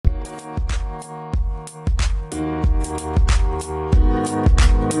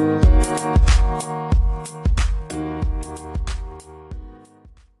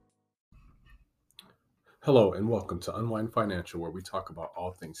Hello and welcome to Unwind Financial, where we talk about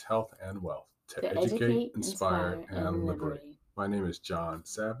all things health and wealth to To educate, educate, inspire, inspire, and and liberate. liberate. My name is John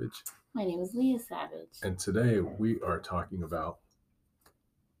Savage, My name is Leah Savage. and today we are talking about.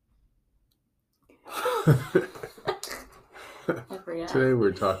 I forgot. Today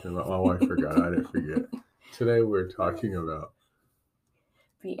we're talking about. My wife forgot. I didn't forget. Today we're talking about.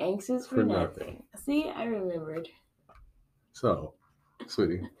 Be anxious for nothing. See, I remembered. So,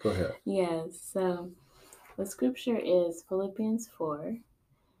 sweetie, go ahead. Yes, so the scripture is Philippians 4,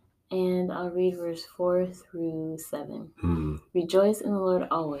 and I'll read verse 4 through 7. Rejoice in the Lord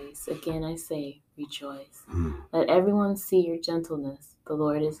always. Again, I say, rejoice. Let everyone see your gentleness. The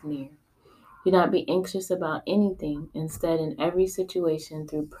Lord is near. Do not be anxious about anything. Instead, in every situation,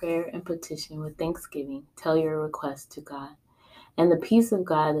 through prayer and petition with thanksgiving, tell your requests to God. And the peace of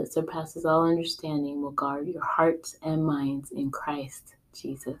God that surpasses all understanding will guard your hearts and minds in Christ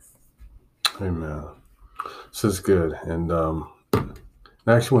Jesus. Amen. This is good. And I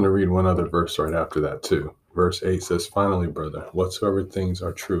actually want to read one other verse right after that, too. Verse 8 says, "Finally, brother, whatsoever things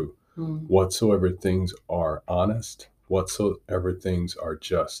are true, whatsoever things are honest, whatsoever things are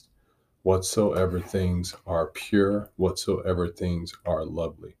just, whatsoever things are pure, whatsoever things are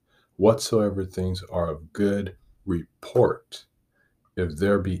lovely, whatsoever things are of good report, if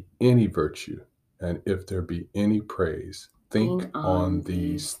there be any virtue, and if there be any praise, think on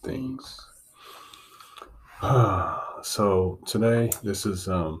these things." So today, this is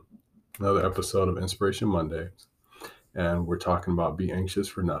another episode of Inspiration Monday, and we're talking about be anxious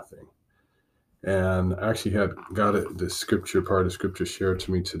for nothing. And I actually got the scripture, part of the scripture shared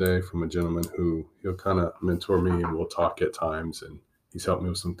to me today from a gentleman who he'll kind of mentor me, and we'll talk at times. And he's helped me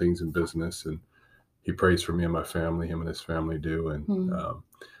with some things in business, and he prays for me and my family. Him and his family do. And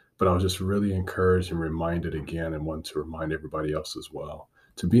but I was just really encouraged and reminded again, and want to remind everybody else as well,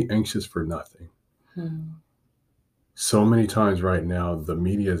 to be anxious for nothing. So many times right now, the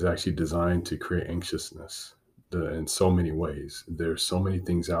media is actually designed to create anxiousness in so many ways. There's so many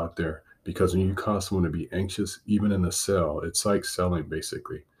things out there, because when you cause someone to be anxious, even in a cell, it's like selling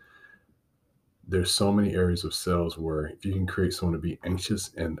basically. There's so many areas of sales where if you can create someone to be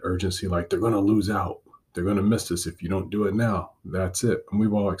anxious and urgency, like they're going to lose out, they're going to miss this if you don't do it now, that's it. And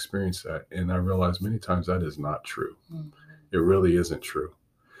we've all experienced that. And I realize many times that is not true. It really isn't true.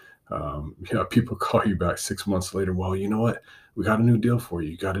 People call you back 6 months later. Well, you know what? We got a new deal for you.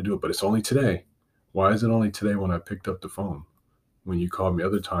 You got to do it, but it's only today. Why is it only today when I picked up the phone? When you called me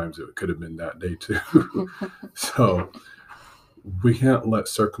other times, it could have been that day too. So we can't let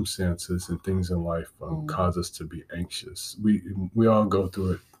circumstances and things in life cause us to be anxious. We all go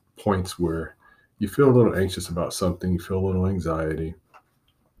through points where you feel a little anxious about something, you feel a little anxiety,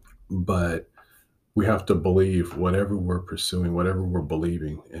 but we have to believe whatever we're pursuing, whatever we're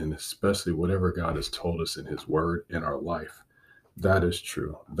believing, and especially whatever God has told us in his word in our life. That is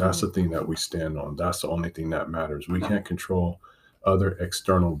true. That's the thing that we stand on. That's the only thing that matters. We can't control other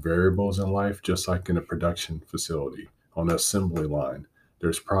external variables in life, just like in a production facility on the assembly line.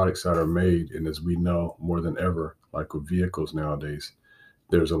 There's products that are made, and as we know more than ever, like with vehicles nowadays,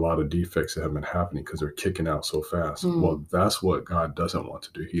 there's a lot of defects that have been happening because they're kicking out so fast. Well, that's what God doesn't want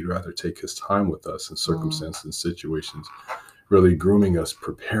to do. He'd rather take his time with us in circumstances and situations, really grooming us,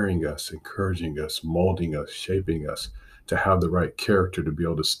 preparing us, encouraging us, molding us, shaping us to have the right character to be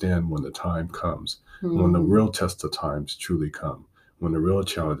able to stand when the time comes, when the real test of times truly come, when the real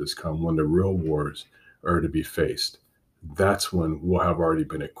challenges come, when the real wars are to be faced. That's when we'll have already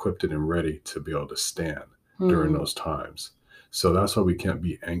been equipped and ready to be able to stand during those times. So that's why we can't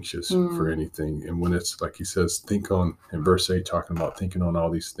be anxious for anything. And when it's like he says, think on, in verse 8, talking about thinking on all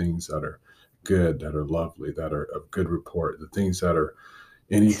these things that are good, that are lovely, that are of good report, the things that are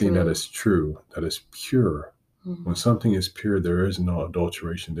anything that is true, that is pure. When something is pure, there is no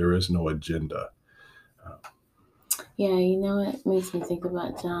adulteration, there is no agenda. Yeah, you know what makes me think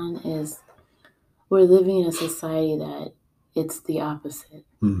about, John, is we're living in a society that it's the opposite.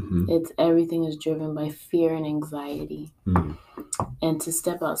 It's everything is driven by fear and anxiety. And to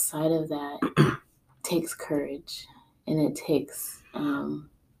step outside of that takes courage, and it takes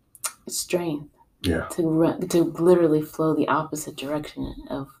strength to literally flow the opposite direction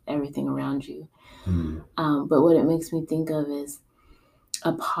of everything around you. But what it makes me think of is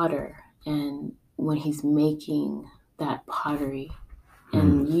a potter, and when he's making that pottery,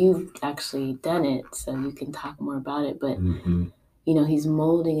 and you've actually done it, so you can talk more about it, but he's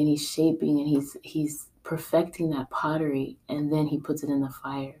molding and he's shaping and he's perfecting that pottery, and then he puts it in the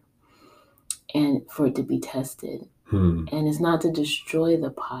fire and for it to be tested. And it's not to destroy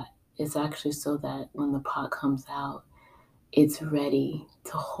the pot. It's actually so that when the pot comes out, it's ready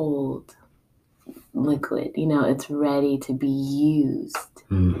to hold liquid. It's ready to be used.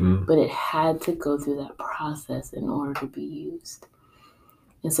 Mm-hmm. But it had to go through that process in order to be used.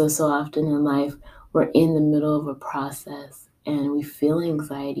 And so often in life, we're in the middle of a process and we feel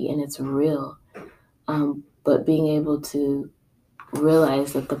anxiety and it's real. But being able to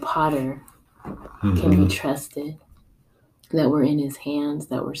realize that the potter can be trusted, that we're in his hands,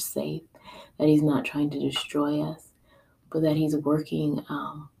 that we're safe, that he's not trying to destroy us, but that he's working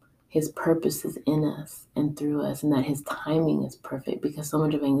his purposes in us and through us, and that his timing is perfect, because so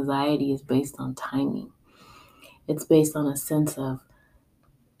much of anxiety is based on timing. It's based on a sense of,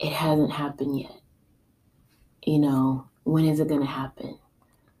 it hasn't happened yet. When is it going to happen?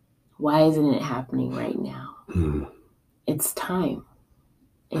 Why isn't it happening right now? It's time.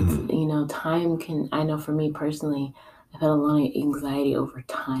 It's, time can, I know for me personally, I've had a lot of anxiety over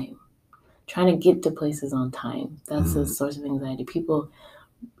time. Trying to get to places on time. That's a source of anxiety. People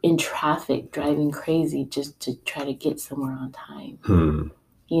in traffic driving crazy just to try to get somewhere on time.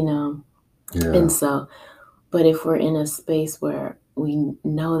 Yeah. And so, but if we're in a space where we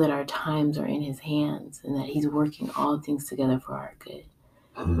know that our times are in his hands and that he's working all things together for our good,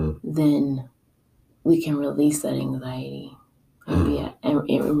 then we can release that anxiety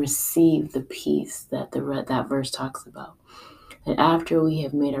and receive the peace that that verse talks about. That after we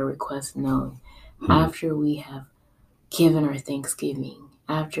have made our requests known, after we have given our thanksgiving,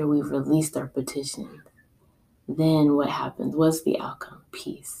 after we've released our petition, then what happens? What's the outcome?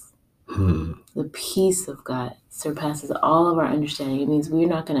 Peace. The peace of God surpasses all of our understanding. It means we're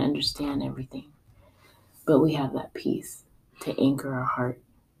not going to understand everything, but we have that peace to anchor our heart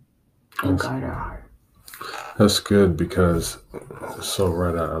and guard our heart. That's good, because so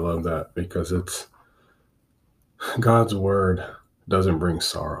right. I love that, because it's God's word doesn't bring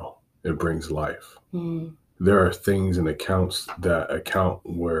sorrow. It brings life. There are things and accounts that account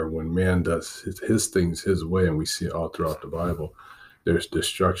where when man does his things his way, and we see it all throughout the Bible, there's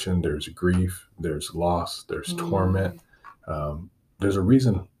destruction, there's grief, there's loss, there's torment. There's a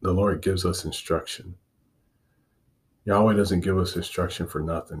reason the Lord gives us instruction. Yahweh doesn't give us instruction for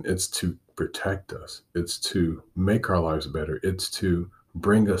nothing. It's to protect us. It's to make our lives better. It's to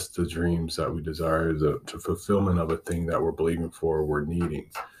bring us the dreams that we desire, the fulfillment of a thing that we're believing for, we're needing.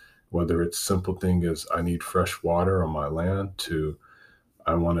 Whether it's simple thing as I need fresh water on my land, to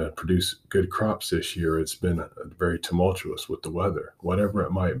I want to produce good crops this year. It's been very tumultuous with the weather, whatever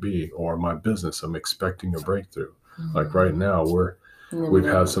it might be, or my business, I'm expecting a breakthrough. Like right now, we've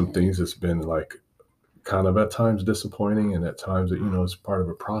had some things that's been like kind of at times disappointing, and at times, it's part of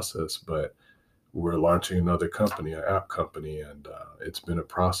a process, but we're launching another company, an app company, and it's been a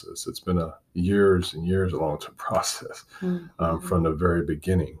process. It's been a years and years long process from the very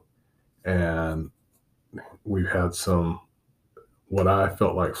beginning. And we've had some, what I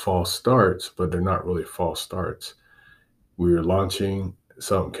felt like false starts, but they're not really false starts. We were launching,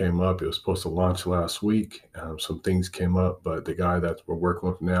 something came up. It was supposed to launch last week. Some things came up, but the guy that we're working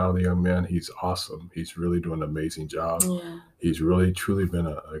with now, the young man, he's awesome. He's really doing an amazing job. Yeah. He's really, truly been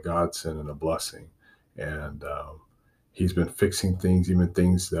a godsend and a blessing. And he's been fixing things, even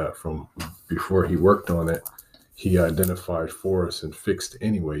things that from before he worked on it, he identified for us and fixed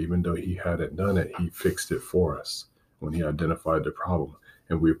anyway. Even though he hadn't done it, he fixed it for us when he identified the problem.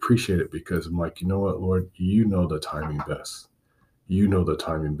 And we appreciate it, because I'm like, you know what, Lord, you know the timing best. You know the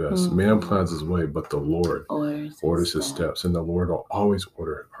timing best. Man plans his way, but the Lord orders his steps. And the Lord will always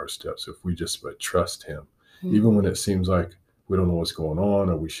order our steps if we just but trust him. Even when it seems like we don't know what's going on,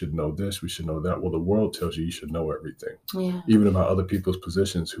 or we should know this, we should know that. Well, the world tells you should know everything. Yeah. Even about other people's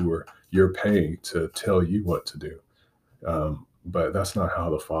positions you're paying to tell you what to do. But that's not how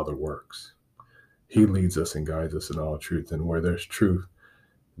the Father works. He leads us and guides us in all truth. And where there's truth,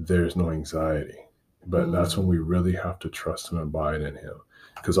 there's no anxiety. But that's when we really have to trust him and abide in him.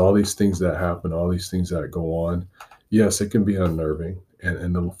 Because all these things that happen, all these things that go on, yes, it can be unnerving.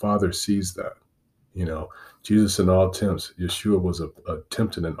 And the Father sees that. Jesus in all attempts, Yeshua was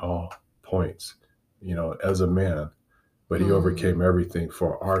tempted in all points, as a man. But he overcame everything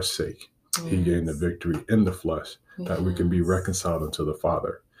for our sake. Yes. He gained the victory in the flesh, that we can be reconciled unto the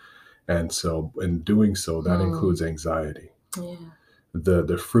Father. And so in doing so, that includes anxiety. Yeah.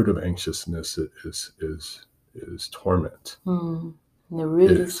 The fruit of anxiousness is torment. The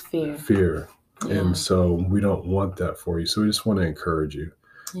root is fear. Fear. Yeah. And so we don't want that for you. So we just want to encourage you.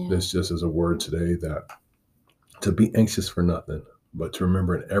 Yeah. This just is a word today, that to be anxious for nothing, but to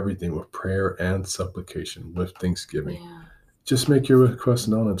remember in everything with prayer and supplication, with thanksgiving. Yeah. Just make your request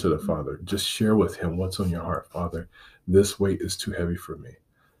known unto the Father. Just share with him what's on your heart. Father, this weight is too heavy for me.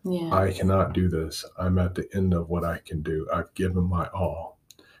 Yeah. I cannot do this. I'm at the end of what I can do. I've given my all.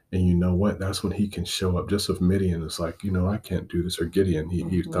 And you know what? That's when he can show up. Just with Midian, it's like, I can't do this. Or Gideon,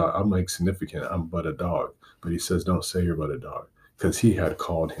 he thought, I'm like significant. I'm but a dog. But he says, don't say you're but a dog, because he had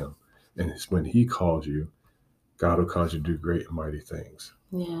called him. And it's when he calls you, God will cause you to do great and mighty things.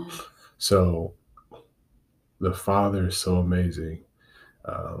 Yeah. So the Father is so amazing.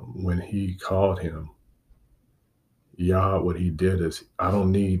 When he called him, what he did is, I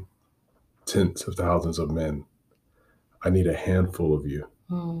don't need tens of thousands of men. I need a handful of you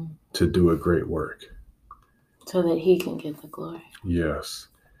to do a great work. So that he can get the glory. Yes.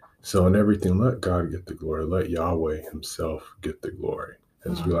 So in everything, let God get the glory. Let Yahweh himself get the glory,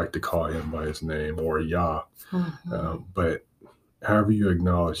 as we like to call him by his name, or Yah. But however you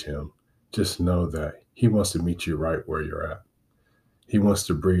acknowledge him, just know that he wants to meet you right where you're at. He wants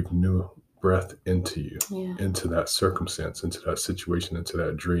to breathe new breath into you, into that circumstance, into that situation, into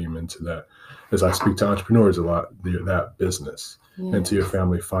that dream, into that, as I speak to entrepreneurs a lot, that business, into your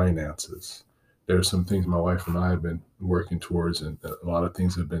family finances. There are some things my wife and I have been working towards, and a lot of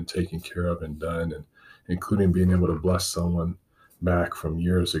things have been taken care of and done, and including being able to bless someone back from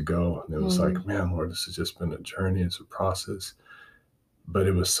years ago. And it was like, man, Lord, this has just been a journey. It's a process. But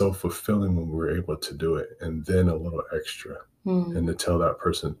it was so fulfilling when we were able to do it, and then a little extra. And to tell that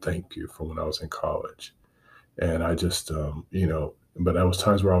person thank you from when I was in college. And I just, but there was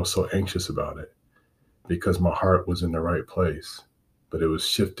times where I was so anxious about it because my heart was in the right place, but it was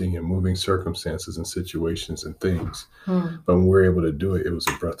shifting and moving circumstances and situations and things. But when we were able to do it, it was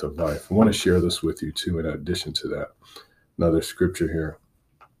a breath of life. I want to share this with you too, in addition to that, another scripture here.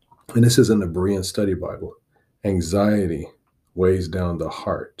 And this is in the Berean Study Bible. Anxiety weighs down the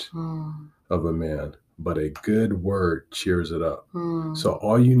heart of a man, but a good word cheers it up. So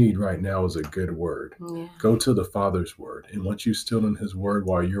all you need right now is a good word. Go to the Father's word. And once you're still in his word,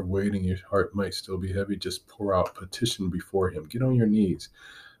 while you're waiting, your heart might still be heavy, just pour out petition before him. Get on your knees.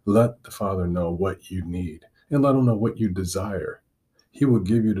 Let the Father know what you need, and let him know what you desire. He will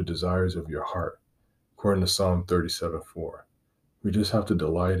give you the desires of your heart, according to Psalm 37:4. We just have to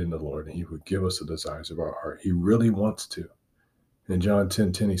delight in the Lord, and he will give us the desires of our heart. He really wants to. In John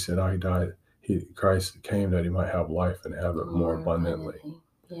 10:10, he said, I died. Christ came that he might have life and have it more abundantly.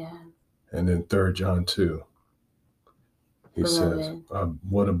 Yeah. And then 3 John 2, he says,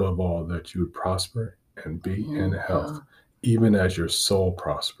 what above all, that you would prosper and be in health, even as your soul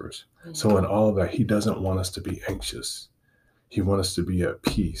prospers. So in all of that, he doesn't want us to be anxious. He wants us to be at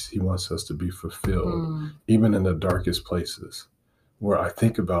peace. He wants us to be fulfilled, even in the darkest places. Where I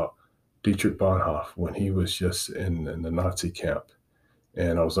think about Dietrich Bonhoeffer when he was just in the Nazi camp.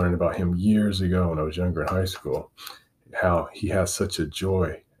 And I was learning about him years ago when I was younger in high school, how he had such a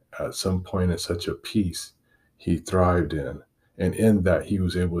joy at some point and such a peace he thrived in. And in that, he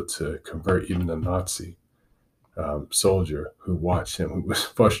was able to convert even a Nazi soldier who watched him, who was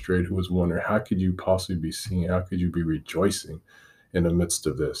frustrated, who was wondering, how could you possibly be singing? How could you be rejoicing in the midst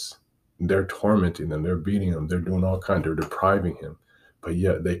of this? They're tormenting him. They're beating him. They're doing all kinds. They're depriving him. But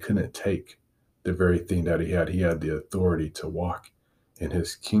yet they couldn't take the very thing that he had. He had the authority to walk in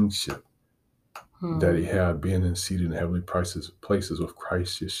his kingship that he had, being seated in heavenly places with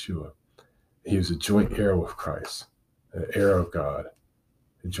Christ Yeshua. He was a joint heir with Christ, an heir of God,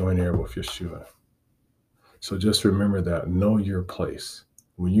 a joint heir with Yeshua. So just remember that. Know your place.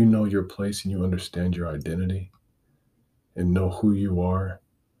 When you know your place and you understand your identity and know who you are,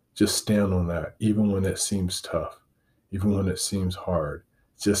 just stand on that, even when it seems tough, even when it seems hard.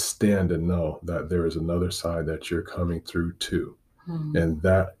 Just stand and know that there is another side that you're coming through to. And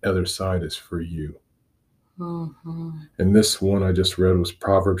that other side is for you. And this one I just read was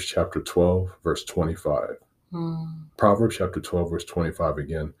Proverbs chapter 12, verse 25. Proverbs chapter 12, verse 25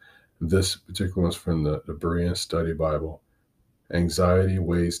 again. This particular one's from the Berean Study Bible. Anxiety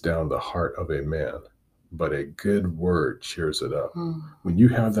weighs down the heart of a man, but a good word cheers it up. When you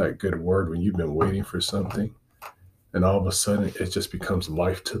have that good word, when you've been waiting for something, and all of a sudden, it just becomes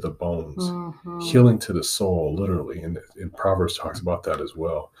life to the bones, healing to the soul, literally. And Proverbs talks about that as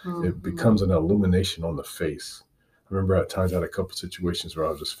well. It becomes an illumination on the face. I remember at times I had a couple situations where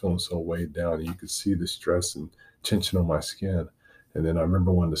I was just feeling so weighed down, and you could see the stress and tension on my skin. And then I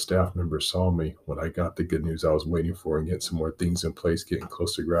remember when the staff member saw me, when I got the good news I was waiting for and getting some more things in place, getting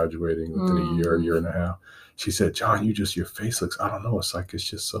close to graduating within a year and a half. She said, John, your face looks, I don't know, it's like it's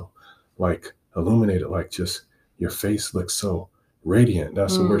just so like illuminated, like just your face looks so radiant.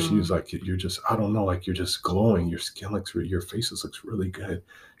 That's the word she used. Like you're just, I don't know, like you're just glowing. Your skin looks, your face looks really good.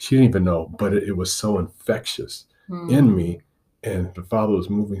 She didn't even know, but it was so infectious in me And the Father was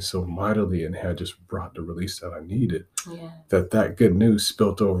moving so mightily and had just brought the release that I needed. Yeah. That good news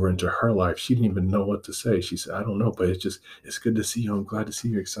spilt over into her life. She didn't even know what to say. She said, I don't know, but it's good to see you. I'm glad to see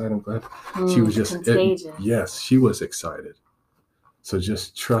you. Excited. I'm glad. She was just contagious. Yes, she was excited. So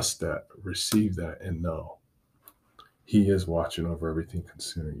just trust that, receive that, and know He is watching over everything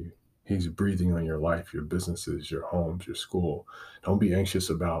concerning you. He's breathing on your life, your businesses, your homes, your school. Don't be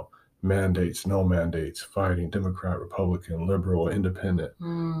anxious about mandates, no mandates, fighting, Democrat, Republican, liberal, independent.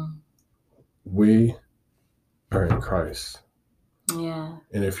 We are in Christ. Yeah.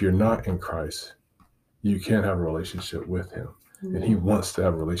 And if you're not in Christ, you can't have a relationship with Him. And He wants to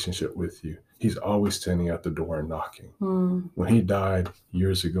have a relationship with you. He's always standing at the door and knocking. When He died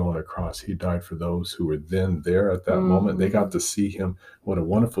years ago on a cross, He died for those who were then there at that moment. They got to see Him. What a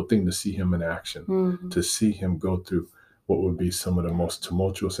wonderful thing to see Him in action, to see Him go through what would be some of the most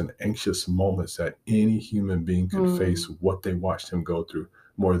tumultuous and anxious moments that any human being could face, what they watched Him go through.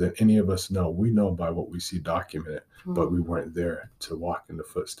 More than any of us know. We know by what we see documented, but we weren't there to walk in the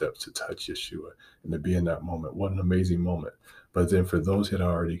footsteps, to touch Yeshua, and to be in that moment. What an amazing moment. But then for those that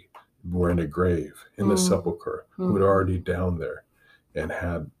already were in the grave, in the sepulcher, who were already down there and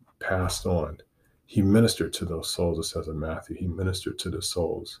had passed on, He ministered to those souls, it says in Matthew. He ministered to the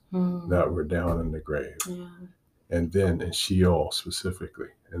souls that were down in the grave. Yeah. And then in Sheol specifically.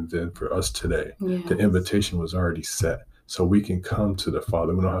 And then for us today, the invitation was already set. So we can come to the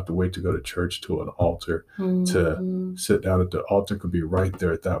Father. We don't have to wait to go to church, to an altar, to sit down at the altar. Could be right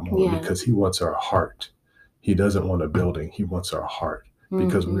there at that moment because He wants our heart. He doesn't want a building. He wants our heart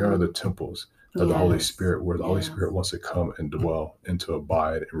because we are the temples of the Holy Spirit, where the Holy Spirit wants to come and dwell and to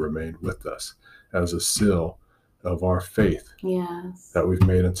abide and remain with us as a seal of our faith that we've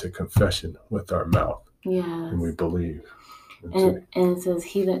made into confession with our mouth. And we believe. And it says,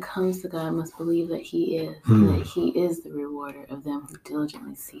 he that comes to God must believe that He is, and that He is the rewarder of them who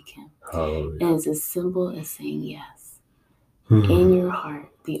diligently seek Him. Hallelujah. And it's as simple as saying yes. In your heart,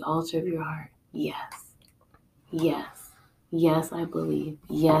 the altar of your heart, yes. Yes. Yes, I believe.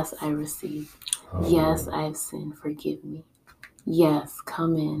 Yes, I receive. Yes, I have sinned. Forgive me. Yes,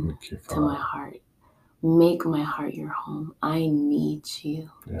 come in to my heart. Make my heart your home. I need you.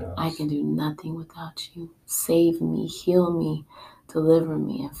 Yes. I can do nothing without you. Save me, heal me, deliver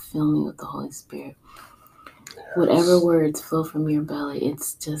me, and fill me with the Holy Spirit. Yes. Whatever words flow from your belly,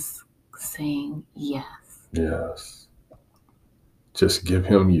 it's just saying yes. Yes. Just give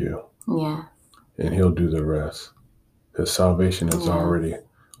Him you. Yes. And He'll do the rest. His salvation is already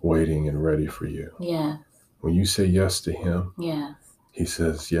waiting and ready for you. Yes. When you say yes to Him, yes, He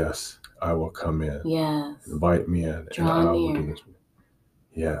says, yes, I will come in. Yes. Invite me in. Draw and I near. will do this.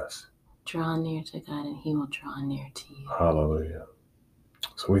 Yes. Draw near to God and He will draw near to you. Hallelujah.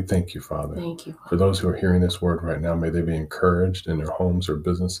 So we thank you, Father. Thank you, Father. For those who are hearing this word right now, may they be encouraged in their homes or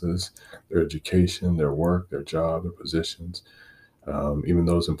businesses, their education, their work, their job, their positions. Even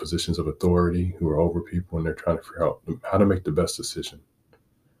those in positions of authority who are over people and they're trying to figure out how to make the best decision.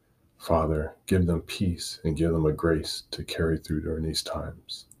 Father, give them peace and give them a grace to carry through during these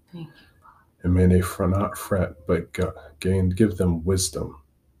times. Thank you. And may they not fret, but give them wisdom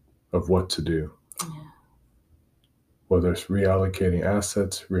of what to do. Yeah. Whether it's reallocating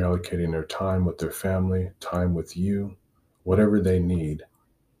assets, reallocating their time with their family, time with you, whatever they need.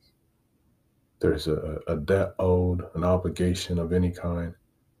 There's a debt owed, an obligation of any kind.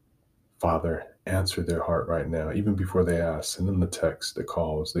 Father, answer their heart right now, even before they ask. Send them the text, the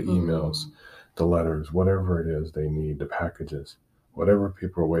calls, the emails, the letters, whatever it is they need, the packages, whatever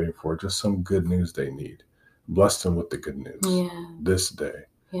people are waiting for, just some good news they need. Bless them with the good news this day.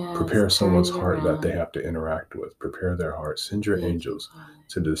 Yes, prepare someone's heart that they have to interact with. Prepare their heart. Send your angels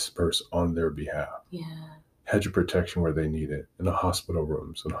to disperse on their behalf. Yeah. Hedge of protection where they need it, in the hospital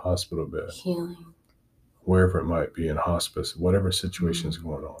rooms, in the hospital bed. Healing. Wherever it might be, in hospice, whatever situation is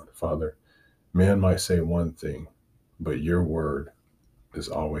going on. Father, man might say one thing, but your word is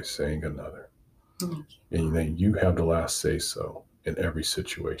always saying another. Thank you. And then you have the last say so in every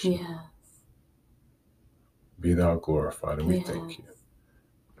situation. Yes. Be thou glorified, and we thank you.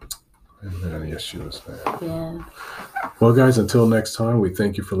 Amen. In Yeshua's name. Yeah. Well, guys, until next time, we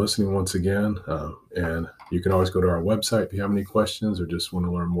thank you for listening once again. And you can always go to our website if you have any questions or just want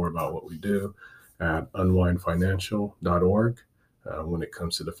to learn more about what we do at unwindfinancial.org when it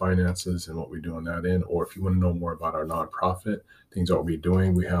comes to the finances and what we do on that end. Or if you want to know more about our nonprofit, things that we'll be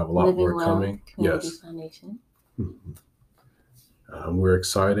doing, we have a lot Living more Well coming. Community Yes. Foundation. We're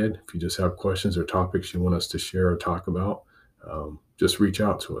excited. If you just have questions or topics you want us to share or talk about, just reach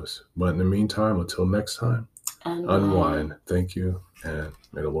out to us. But in the meantime, until next time, unwind. Thank you, and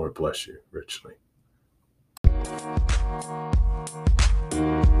may the Lord bless you richly.